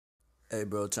Hey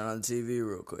bro, turn on the TV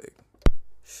real quick.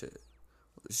 Shit.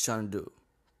 What you trying to do?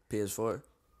 PS4?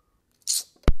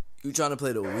 You trying to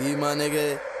play the Wii, my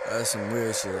nigga? That's some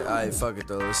weird shit. Alright, fuck it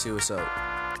though. Let's see what's up.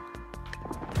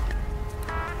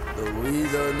 The Wii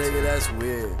though, nigga, that's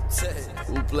weird.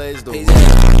 Who plays the Wii?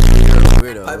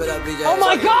 Weirdo. Oh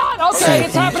my god! Okay,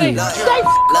 it's happening! Stay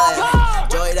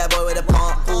Joey, that boy with a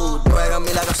pump, ooh, brag on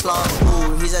me like a slump,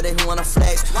 ooh, he said that he wanna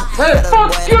flex. Hey,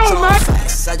 fuck you, man!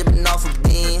 I just been off a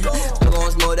bean, still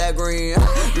gon' smoke that green.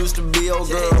 Used to be your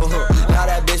girl, now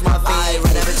that bitch my fiend.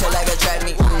 Run that bitch like a trap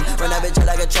me, run that bitch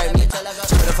like a trap me.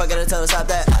 What the fuck gotta tell her stop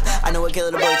that? I know what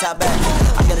killer the boy top back.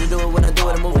 I gotta do it when I do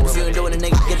it, I'm moving. If you ain't doing it,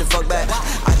 nigga, get the fuck back.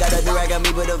 I got that durag on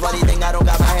me, but the funny thing, I don't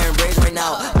got my hair in braids right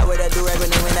now. I wear that durag when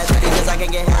they win that 30, cause I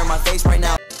can get hair in my face right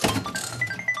now.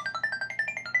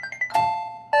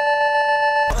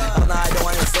 I don't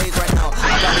want your face right now.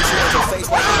 I got me shit your face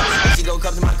right now. If she gon'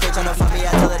 come to my crib, tryna fuck me,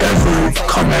 I tell her that she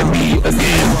come at me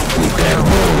again.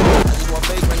 I just want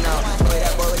face right now. Play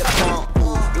that boy with a pump.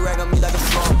 You rag on me like a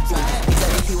slump. He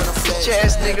said he wanna flex.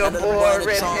 Chest nigga boy,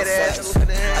 redhead ass.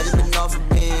 I just been off a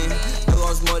bean. You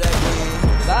gon' smoke that green.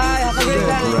 Bye, have a great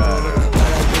day.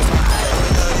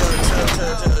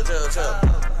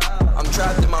 I'm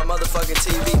trapped in my motherfucking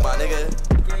TV, my nigga.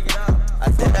 I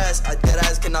dead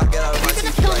ass cannot get out of my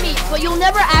You're TV. gonna kill me, but you'll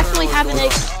never actually have an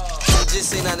egg. I just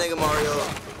seen that nigga Mario.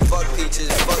 Fuck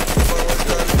Peaches, fuck what's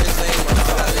the other bitch name? I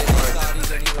forgot it.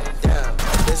 Damn,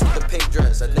 this with the pink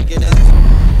dress, I think it is.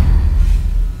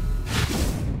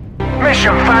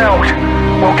 Mission failed.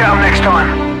 We'll get 'em next time.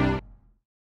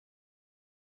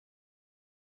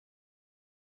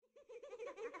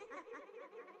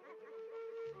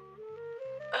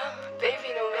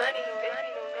 Baby, no money.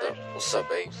 What's up,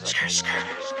 babe? Just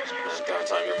gotta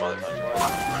time your mother.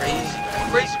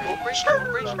 Crazy.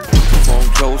 Phone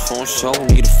close, phone show,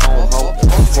 need a phone hoe.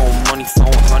 Phone money,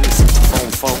 phone honey,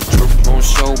 phone phone. Phone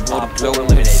show, blow the blow,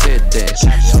 never said that.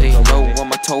 Stay low on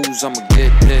my toes, I'ma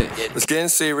get that. It's getting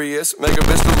serious, make a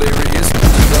bitch delirious.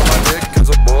 She's on my dick, cause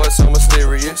a boy so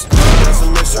mysterious. That's a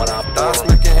mystery, thoughts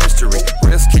making history.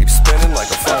 Wrist keeps spinning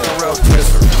like a fucking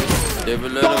rotisserie. Every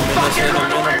little minute, say I'm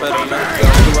in a better man.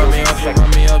 You run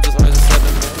me up, just like a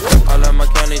 7 man. I love my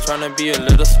candy, tryna be a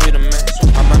little sweeter man.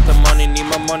 I'm at the money, need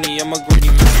my money, I'm a greedy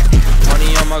man.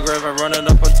 Money on my grave, I run it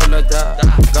up until I die.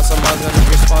 Got some eyes in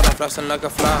every spot, I'm flashing like a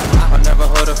fly. I never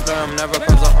heard a flare, I'm never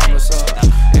cause of homicide.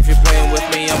 If you're playing with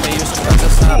me, I'ma use some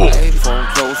pesticide. Hey, phone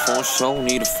close, phone show,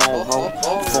 need a phone hoe.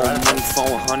 Phone money,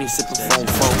 phone honey, sippin' phone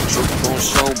phone. Phone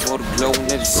show, blow the glow,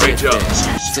 never said that.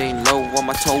 Staying low on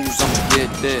my toes, I'ma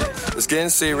get that. It's getting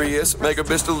serious, make a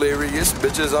bitch delirious.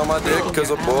 Bitches on my dick, cause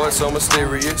a boy so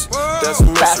mysterious. That's a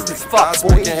mystery, thoughts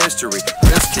making history.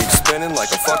 Wrist keeps spinning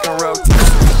like a fucking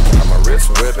rotisserie. Got my wrist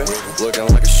whipping, looking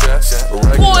like a chef.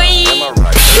 Regular, in my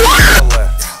right, in my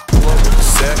left. Pull up with the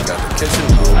set, got the kitchen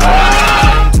room.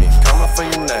 Team coming for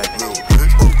your neck.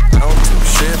 I don't do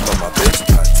shit, but my bitch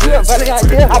got tits. You have any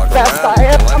idea how fast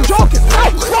I am? I'm joking.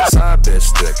 Side bitch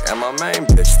stick, and my main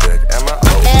bitch stick, and my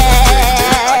old bitch stick.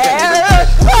 I can't even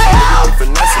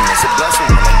finessing, it's a blessing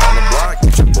when I'm on the block.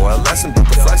 Get your boy a lesson, but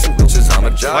the flexing bitches on the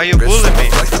job. Why you bullying me?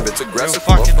 It's aggressive.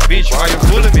 You fucking bitch, why you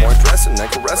bullying me? Dressing, then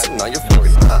caressing, now you're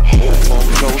free. Phone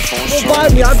close, phone show.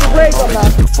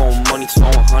 Phone money,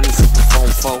 phone honey, phone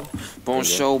phone. Phone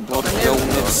show, blow the glow,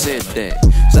 never said that.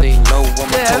 Stay low on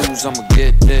my toes, I'ma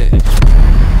get that.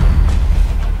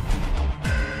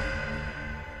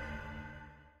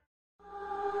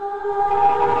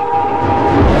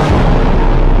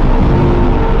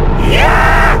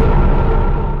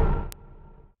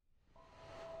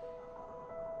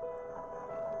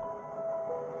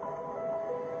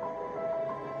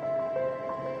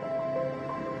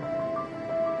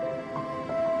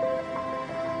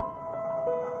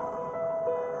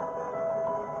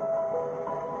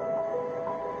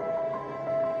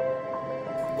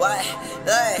 What?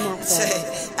 Look,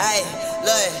 hey,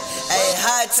 look, hey,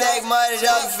 high tech money,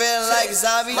 y'all feeling like a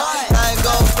zombie. I ain't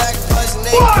going back and punch a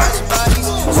nigga, catching bodies.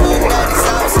 Shooting at these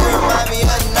sounds, it remind me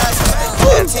of the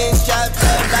Nazis. 14 strapped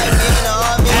up like me in the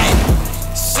army.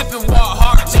 Sippin' water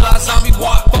hard till I zombie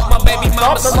walk. Fuck my baby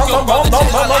mama, suck your brother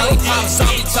till I like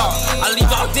zombie talk. I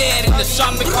leave all dead in the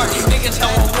shopping cart. These niggas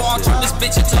hell on walk, turn this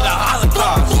bitch into the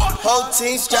Holocaust. Whole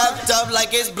team strapped up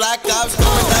like it's Black Ops. Going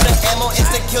out of ammo,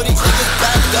 instant kill these niggas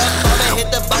back up. I'ma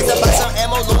hit the box, I buy some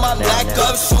ammo, load my back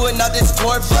up. Shooting out this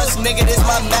tour bus, nigga, this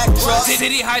my Mac truck.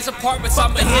 City High's apartments,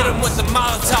 I'ma hit him with the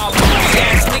Molotov.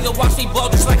 Ass nigga, watch me blow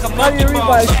just like a monkey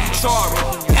ball. Charm,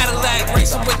 Cadillac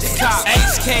racing with the cops.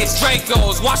 HKs,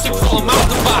 Dracos, watch me pull him out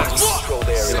the box.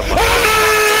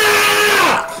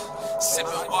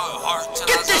 Sippin' water hard till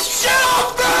I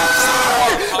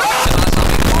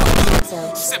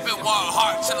sipping water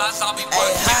hard till I zombie.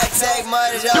 Hey, high tech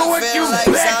money, don't feel like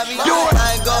zombie.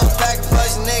 I ain't gon' back a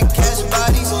bunch of niggas catch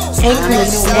bodies. Hey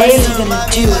Chris, what are you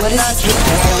gonna do? What is he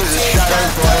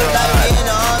taking?